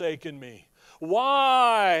forsaken me?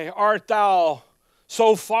 Why art thou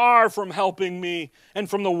so far from helping me and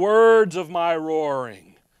from the words of my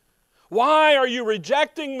roaring? Why are you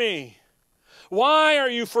rejecting me? Why are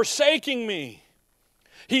you forsaking me?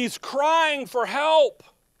 He's crying for help.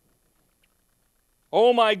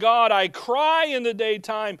 Oh my God, I cry in the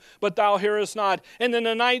daytime, but thou hearest not, and in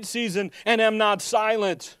the night season, and am not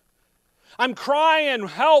silent. I'm crying,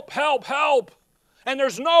 help, help, help, and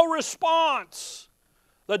there's no response.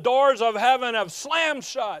 The doors of heaven have slammed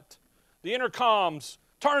shut. The intercom's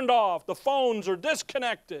turned off. The phones are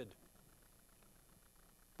disconnected.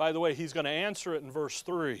 By the way, he's going to answer it in verse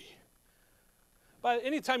 3. But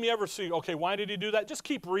anytime you ever see, okay, why did he do that? Just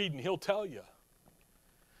keep reading. He'll tell you.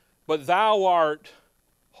 But thou art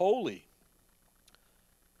holy.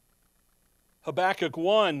 Habakkuk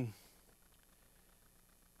 1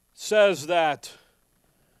 says that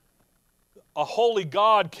a holy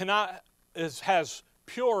God has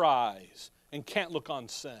pure eyes and can't look on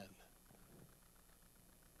sin.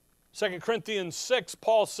 2 Corinthians 6,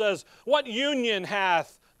 Paul says, what union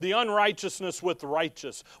hath the unrighteousness with the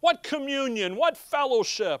righteous? What communion? What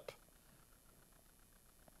fellowship?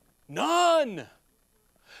 None.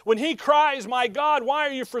 When he cries, my God, why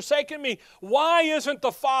are you forsaking me? Why isn't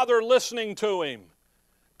the Father listening to him?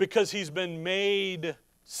 Because he's been made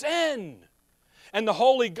sin. And the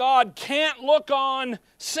holy God can't look on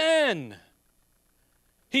sin.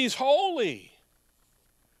 He's holy.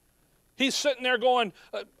 He's sitting there going,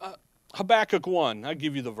 Habakkuk 1. I'll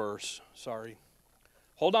give you the verse. Sorry.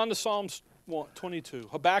 Hold on to Psalms 22.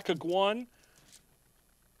 Habakkuk 1,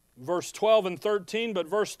 verse 12 and 13. But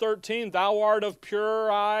verse 13, thou art of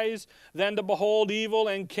purer eyes than to behold evil,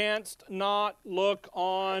 and canst not look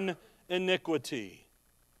on iniquity.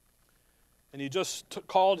 And he just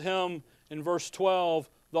called him, in verse 12,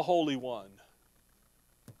 the Holy One.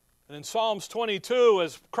 And in Psalms 22,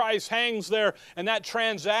 as Christ hangs there, and that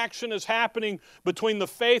transaction is happening between the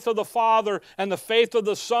faith of the Father and the faith of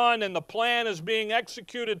the Son, and the plan is being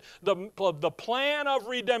executed, the plan of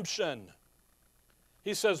redemption.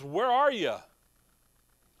 He says, where are you?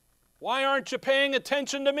 Why aren't you paying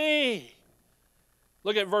attention to me?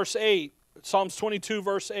 Look at verse 8, Psalms 22,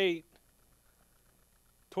 verse 8.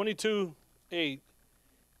 22:8.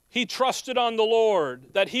 He trusted on the Lord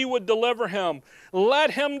that he would deliver him.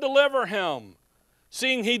 Let him deliver him,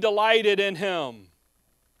 seeing he delighted in him.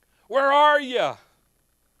 Where are you?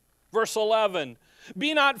 Verse 11.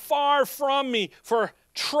 Be not far from me, for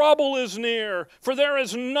trouble is near, for there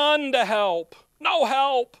is none to help. No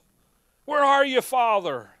help. Where are you,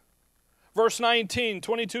 Father? Verse 19,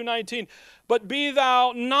 22:19. But be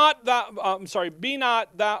not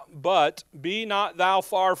thou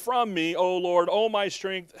far from me, O Lord. O my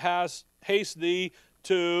strength, haste thee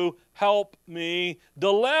to help me.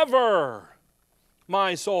 Deliver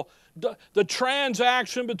my soul. The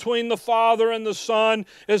transaction between the Father and the Son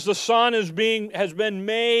is the Son has been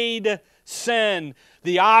made sin,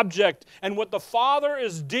 the object. And what the Father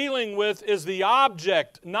is dealing with is the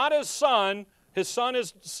object, not His Son. His Son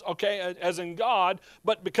is, okay, as in God,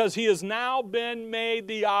 but because He has now been made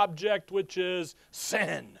the object, which is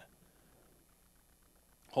sin.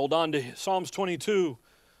 Hold on to Psalms 22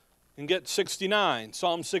 and get 69.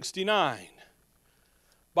 Psalm 69.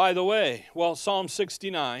 By the way, well, Psalm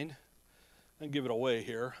 69, I'll give it away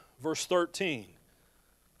here. Verse 13.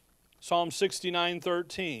 Psalm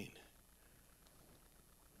 69:13.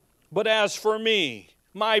 But as for me,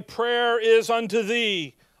 my prayer is unto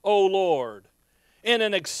Thee, O Lord, in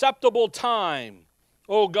an acceptable time,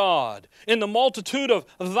 O God. In the multitude of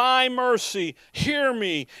Thy mercy, hear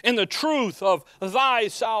me in the truth of Thy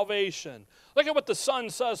salvation. Look at what the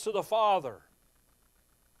Son says to the Father.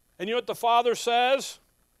 And you know what the Father says?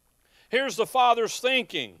 Here's the Father's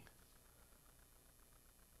thinking.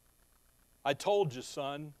 I told you,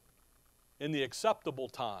 Son, in the acceptable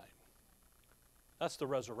time. That's the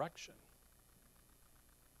resurrection.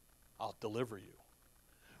 I'll deliver you.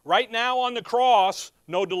 Right now on the cross,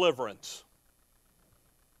 no deliverance.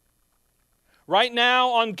 Right now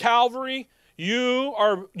on Calvary, you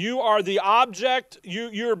are the object.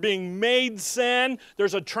 You're being made sin.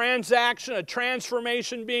 There's a transaction, a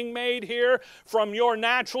transformation being made here from your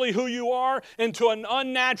naturally who you are into an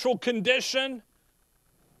unnatural condition.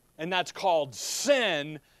 And that's called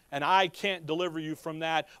sin, and I can't deliver you from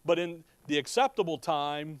that. But in the acceptable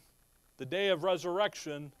time, the day of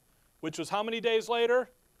resurrection, which was how many days later?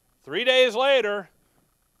 3 days later,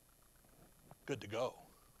 good to go.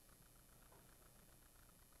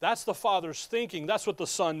 That's the Father's thinking. That's what the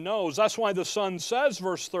Son knows. That's why the Son says,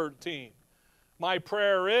 verse 13, my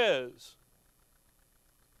prayer is,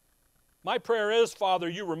 Father,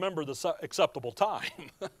 you remember the acceptable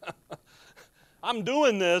time. I'm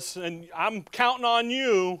doing this, and I'm counting on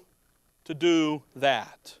you to do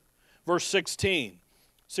that. Verse 16.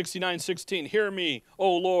 69:16, hear me,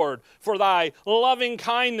 O Lord, for Thy loving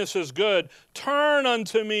kindness is good. Turn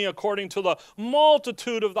unto me according to the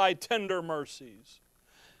multitude of Thy tender mercies.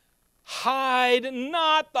 Hide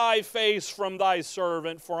not Thy face from Thy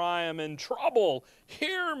servant, for I am in trouble.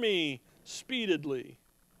 Hear me speedily.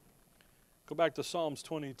 Go back to Psalms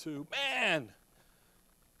 22. Man,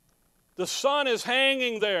 the Son is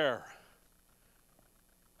hanging there.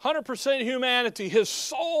 100% humanity, His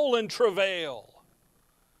soul in travail.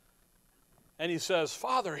 And he says,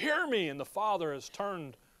 Father, hear me. And the Father has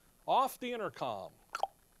turned off the intercom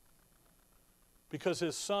because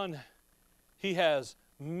His Son, He has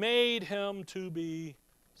made Him to be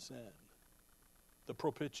sin. The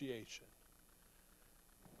propitiation.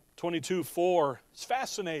 22:4. It's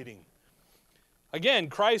fascinating. Again,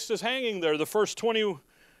 Christ is hanging there. The first 20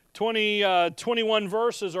 21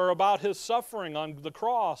 verses are about his suffering on the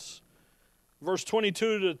cross. Verse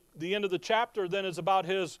 22 to the end of the chapter then is about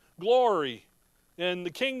his glory in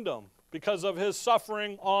the kingdom because of his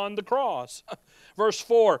suffering on the cross. Verse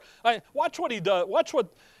 4, watch what he does. Watch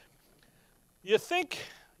what, you think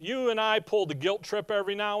you and I pull the guilt trip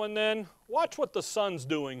every now and then? Watch what the Son's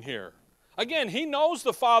doing here. Again, he knows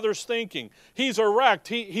the Father's thinking. He's erect.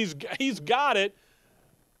 He's got it.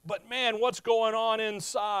 But man, what's going on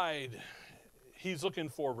inside? He's looking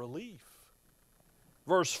for relief.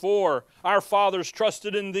 Verse 4, our fathers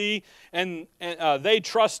trusted in thee, and they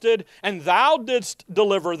trusted, and thou didst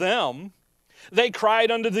deliver them. They cried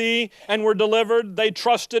unto thee, and were delivered. They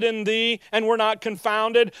trusted in thee, and were not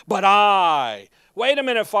confounded. But I, wait a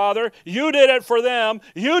minute, Father, you did it for them.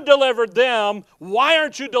 You delivered them. Why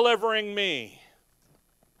aren't you delivering me?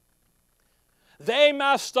 They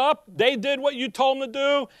messed up. They did what you told them to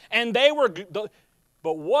do, and they were...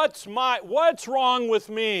 But what's wrong with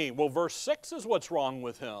me? Well, verse 6 is what's wrong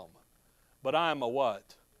with him. But I'm a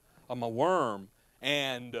what? I'm a worm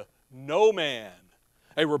and no man,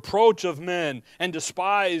 a reproach of men and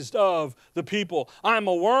despised of the people. I'm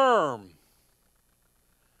a worm.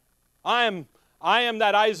 I am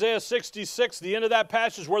that Isaiah 66, the end of that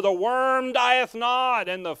passage, where the worm dieth not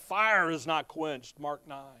and the fire is not quenched. Mark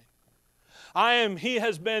 9. He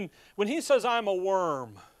has been, when he says I'm a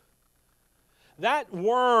worm, that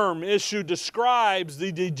worm issue describes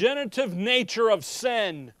the degenerative nature of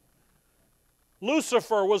sin.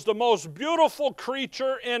 Lucifer was the most beautiful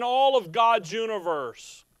creature in all of God's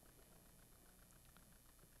universe.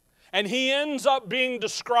 And he ends up being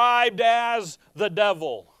described as the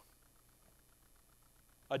devil,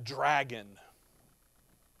 a dragon,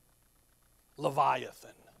 Leviathan,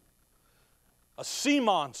 a sea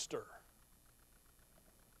monster,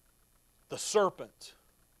 the serpent.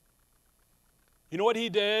 You know what he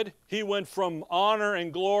did? He went from honor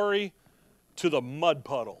and glory to the mud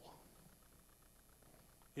puddle.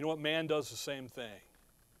 You know what? Man does the same thing.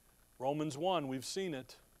 Romans 1, we've seen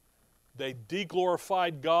it. They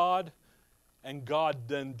deglorified God, and God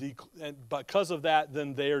then, and because of that,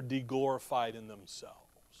 then they are deglorified in themselves.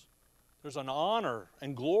 There's an honor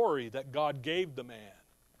and glory that God gave the man.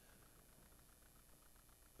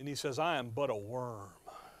 And he says, I am but a worm.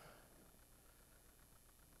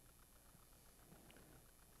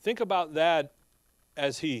 Think about that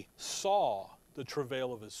as he saw the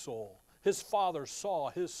travail of his soul. His father saw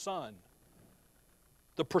his son.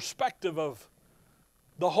 The perspective of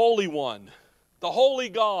the Holy One, the Holy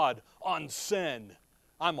God on sin.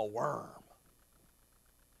 I'm a worm.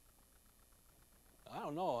 I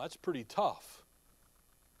don't know, that's pretty tough.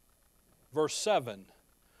 Verse 7.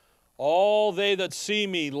 All they that see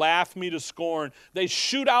me laugh me to scorn. They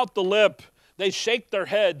shoot out the lip. They shake their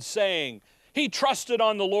heads, saying, he trusted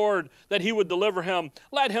on the Lord that he would deliver him.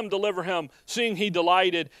 Let him deliver him, seeing he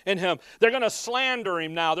delighted in him. They're going to slander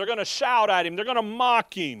him now. They're going to shout at him. They're going to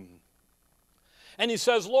mock him. And he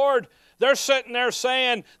says, Lord, they're sitting there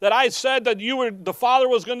saying that I said that the Father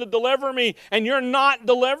was going to deliver me, and you're not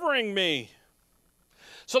delivering me.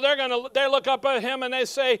 So they look up at him and they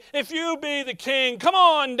say, if you be the king, come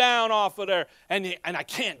on down off of there. And I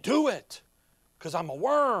can't do it because I'm a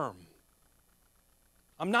worm.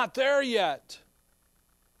 I'm not there yet.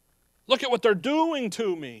 Look at what they're doing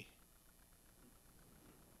to me.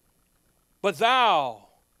 But thou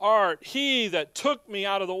art he that took me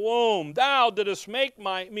out of the womb. Thou didst make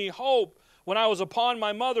me hope when I was upon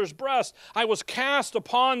my mother's breast. I was cast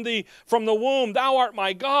upon thee from the womb. Thou art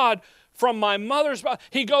my God from my mother's breast.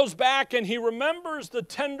 He goes back and he remembers the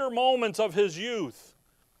tender moments of his youth.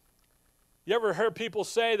 You ever heard people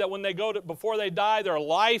say that when they before they die, their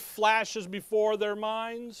life flashes before their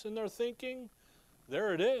minds and their thinking?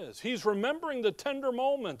 There it is. He's remembering the tender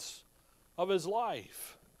moments of his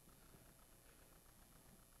life.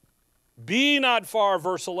 Be not far,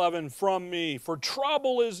 verse 11, from me, for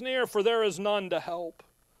trouble is near, for there is none to help.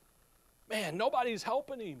 Man, nobody's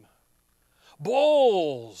helping him.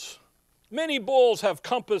 Bulls, many bulls have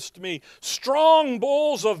compassed me. Strong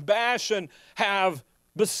bulls of Bashan have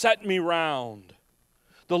beset me round.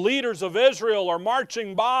 The leaders of Israel are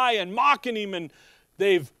marching by and mocking him, and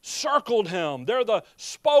they've circled him. They're the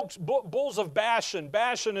bulls of Bashan.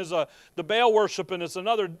 Bashan is the Baal worship, and it's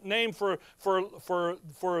another name for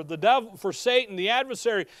the devil, for Satan, the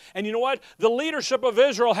adversary. And you know what? The leadership of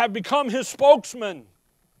Israel have become his spokesman,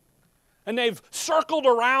 and they've circled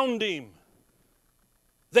around him.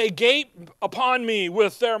 They gape upon me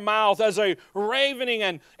with their mouth as a ravening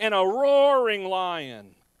and a roaring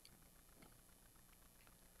lion.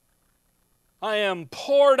 I am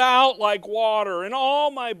poured out like water, and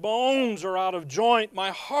all my bones are out of joint.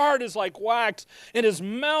 My heart is like wax. It is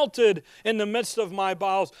melted in the midst of my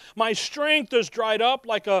bowels. My strength is dried up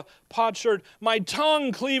like a potsherd. My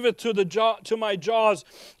tongue cleaveth to my jaws.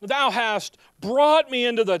 Thou hast brought me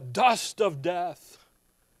into the dust of death.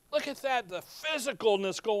 Look at that, the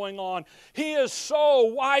physicalness going on. He is so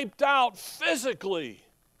wiped out physically.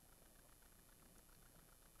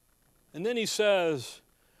 And then he says,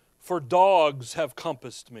 for dogs have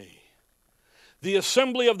compassed me. The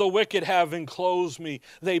assembly of the wicked have enclosed me.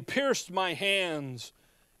 They pierced my hands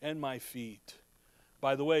and my feet.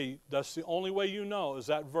 By the way, that's the only way you know is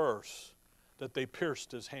that verse, that they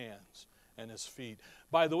pierced his hands and his feet.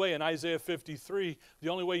 By the way, in Isaiah 53, the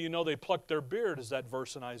only way you know they plucked their beard is that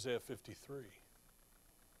verse in Isaiah 53.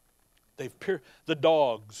 They've pierced the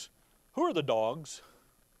dogs. Who are the dogs?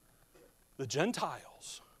 The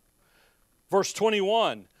Gentiles. Verse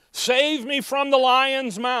 21, save me from the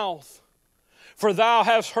lion's mouth, for thou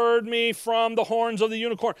hast heard me from the horns of the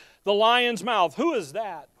unicorn. The lion's mouth, who is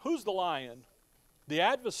that? Who's the lion? The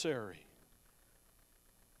adversary.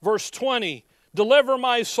 Verse 20, deliver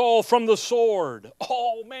my soul from the sword.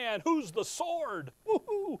 Oh man, who's the sword?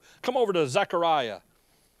 Woo-hoo. Come over to Zechariah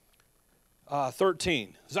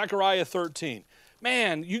 13. Zechariah 13.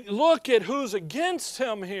 Man, you look at who's against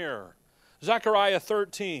him here. Zechariah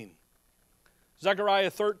 13. Zechariah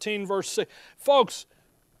 13, verse 6. Folks,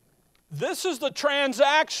 this is the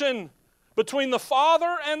transaction between the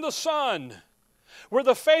Father and the Son, where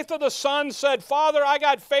the faith of the Son said, Father, I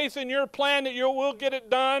got faith in your plan that you will get it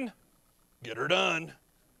done. Get her done.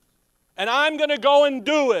 And I'm going to go and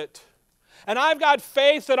do it. And I've got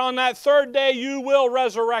faith that on that third day you will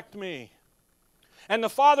resurrect me. And the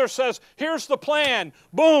Father says, here's the plan.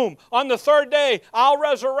 Boom, on the third day, I'll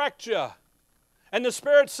resurrect you. And the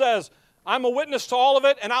Spirit says, I'm a witness to all of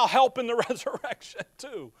it, and I'll help in the resurrection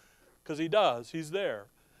too. Because he does. He's there.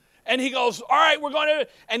 And he goes, all right, we're going to...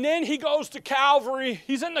 And then he goes to Calvary.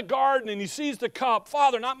 He's in the garden, and he sees the cup.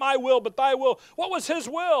 Father, not my will, but thy will. What was his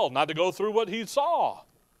will? Not to go through what he saw.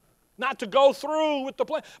 Not to go through with the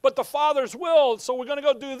plan, but the Father's will. So we're going to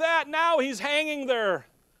go do that. Now he's hanging there.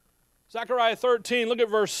 Zechariah 13, look at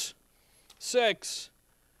verse 6.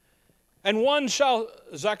 And one shall,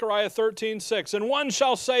 Zechariah 13:6, and one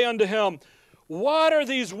shall say unto him, what are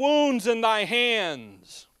these wounds in thy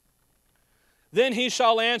hands? Then he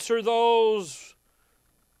shall answer, those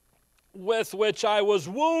with which I was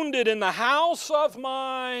wounded in the house of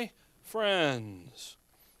my friends.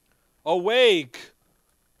 Awake,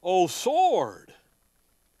 O sword,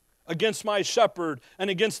 against my shepherd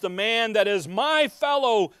and against the man that is my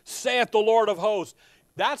fellow, saith the Lord of hosts.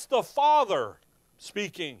 That's the Father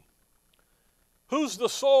speaking. Who's the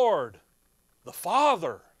sword? The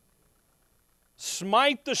Father.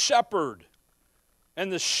 Smite the shepherd,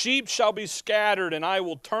 and the sheep shall be scattered, and I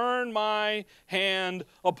will turn my hand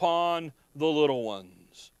upon the little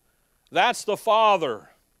ones. That's the Father.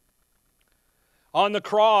 On the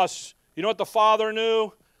cross, you know what the Father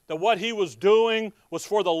knew? That what he was doing was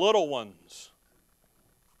for the little ones.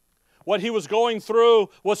 What he was going through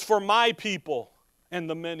was for my people and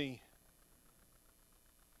the many.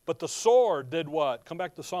 But the sword did what? Come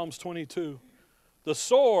back to Psalms 22. The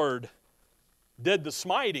sword did the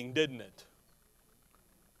smiting, didn't it?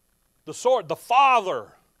 The sword, the Father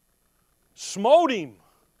smote him.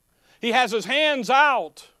 He has his hands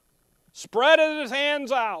out, spreaded his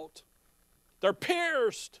hands out. They're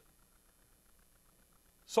pierced.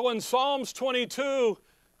 So in Psalms 22,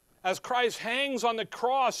 as Christ hangs on the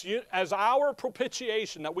cross as our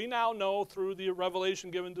propitiation that we now know through the revelation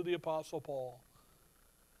given to the Apostle Paul,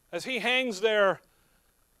 as he hangs there,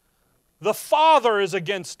 the Father is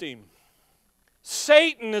against him.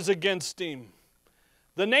 Satan is against him.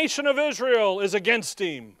 The nation of Israel is against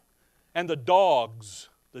him. And the dogs,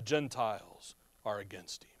 the Gentiles, are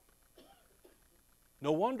against him.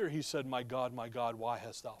 No wonder he said, my God, why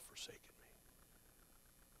hast thou forsaken me?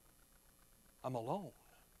 I'm alone.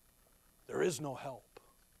 There is no help.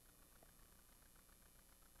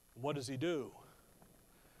 What does he do?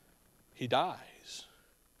 He dies.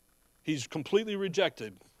 He's completely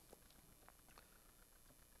rejected.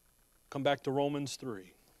 Come back to Romans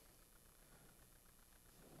 3.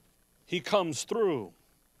 He comes through.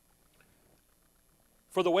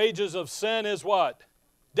 For the wages of sin is what?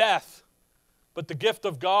 Death. But the gift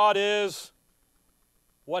of God is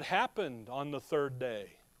what happened on the third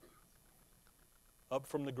day. Up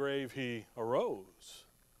from the grave he arose.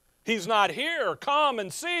 He's not here. Come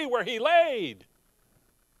and see where he laid,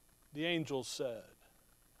 the angels said.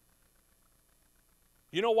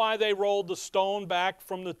 You know why they rolled the stone back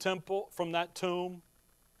from the temple, from that tomb?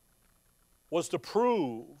 was to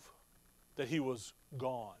prove that he was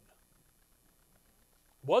gone.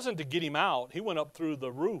 It wasn't to get him out. He went up through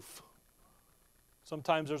the roof.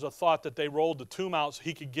 Sometimes there's a thought that they rolled the tomb out so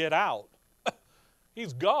he could get out.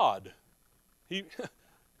 He's God.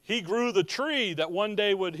 He grew the tree that one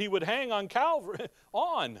day he would hang on Calvary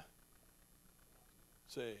on.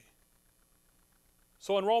 See.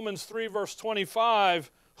 So in Romans 3 verse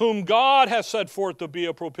 25, whom God has set forth to be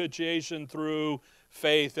a propitiation through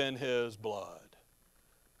faith in his blood.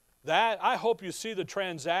 That, I hope you see the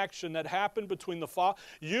transaction that happened between the Father.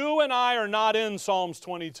 You and I are not in Psalms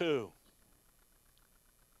 22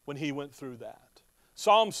 when he went through that.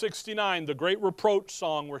 Psalm 69, the great reproach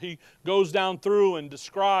song where he goes down through and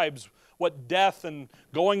describes what death and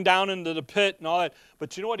going down into the pit and all that.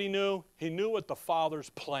 But you know what he knew? He knew what the Father's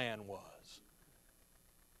plan was.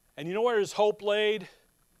 And you know where his hope laid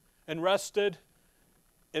and rested?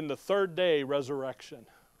 In the third day resurrection.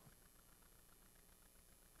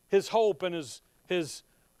 His hope and his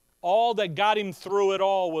all that got him through it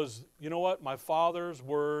all was, you know what? My Father's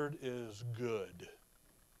word is good.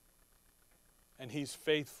 And he's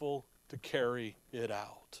faithful to carry it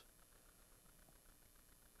out.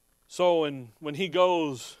 So when he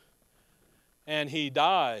goes and he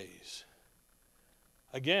dies,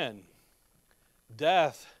 again,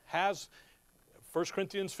 death has, 1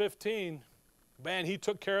 Corinthians 15, man, he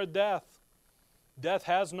took care of death. Death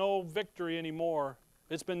has no victory anymore.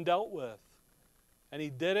 It's been dealt with. And he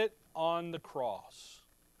did it on the cross.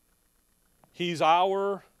 He's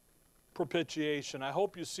our propitiation. I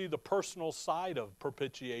hope you see the personal side of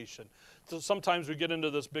propitiation. So sometimes we get into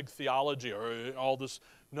this big theology or all this.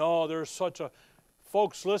 No, there's such a...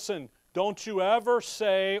 Folks, listen, don't you ever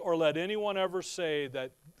say or let anyone ever say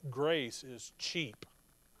that grace is cheap.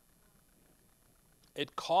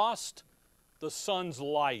 It cost the Son's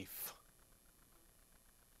life.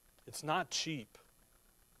 It's not cheap.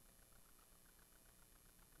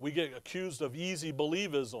 We get accused of easy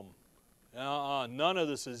believism. None of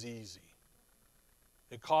this is easy.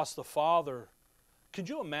 It cost the Father. Could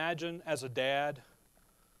you imagine as a dad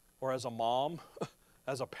or as a mom,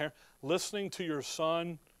 as a parent, listening to your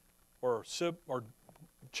son or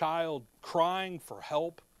child crying for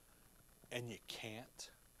help and you can't?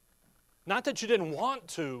 Not that you didn't want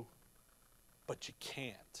to, but you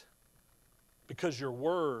can't. Because your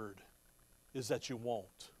word is that you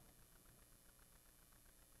won't.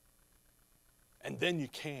 And then you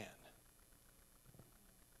can.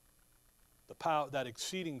 The power, that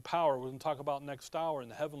exceeding power, we're going to talk about next hour in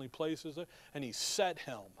the heavenly places. And he set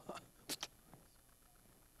him.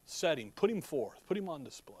 Set him, put him forth, put him on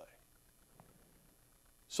display.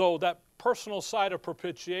 So that personal side of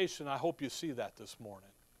propitiation, I hope you see that this morning.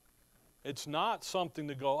 It's not something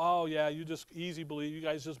to go, oh yeah, you just easy believe, you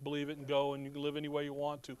guys just believe it and go and you can live any way you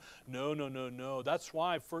want to. No, no, no, no. That's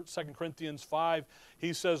why 2 Corinthians 5,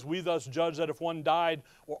 he says, we thus judge that if one died,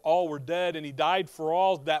 or all were dead, and he died for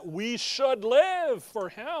all, that we should live for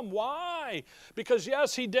him. Why? Because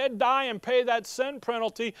yes, he did die and pay that sin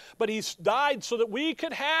penalty, but he died so that we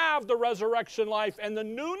could have the resurrection life and the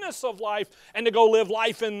newness of life and to go live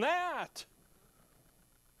life in that.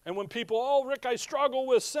 And when people, oh, Rick, I struggle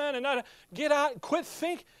with sin, and that, get out, quit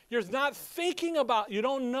thinking. You're not thinking about, you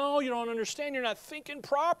don't know, you don't understand, you're not thinking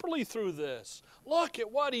properly through this. Look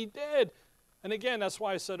at what he did. And again, that's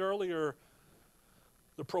why I said earlier,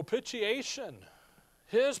 the propitiation,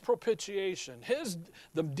 his propitiation,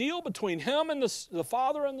 the deal between him and the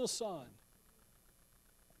Father and the Son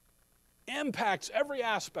impacts every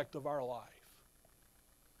aspect of our life.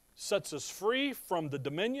 Sets us free from the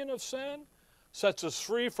dominion of sin, sets us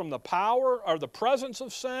free from the power or the presence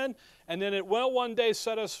of sin, and then it will one day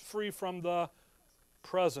set us free from the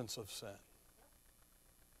presence of sin.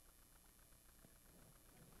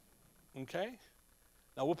 Okay?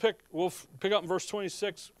 Now we'll pick up in verse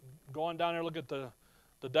 26, go on down there, look at the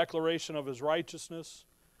declaration of his righteousness,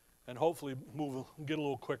 and hopefully get a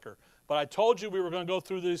little quicker. But I told you we were going to go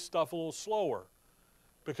through this stuff a little slower,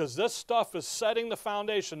 because this stuff is setting the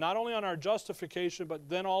foundation, not only on our justification, but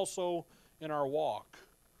then also in our walk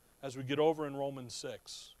as we get over in Romans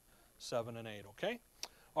 6, 7, and 8, okay?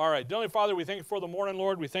 All right, Heavenly Father, we thank you for the morning,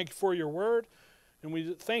 Lord. We thank you for your word, and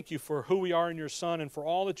we thank you for who we are in your Son and for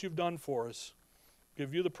all that you've done for us.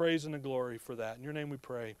 Give you the praise and the glory for that. In your name we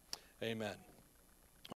pray, amen.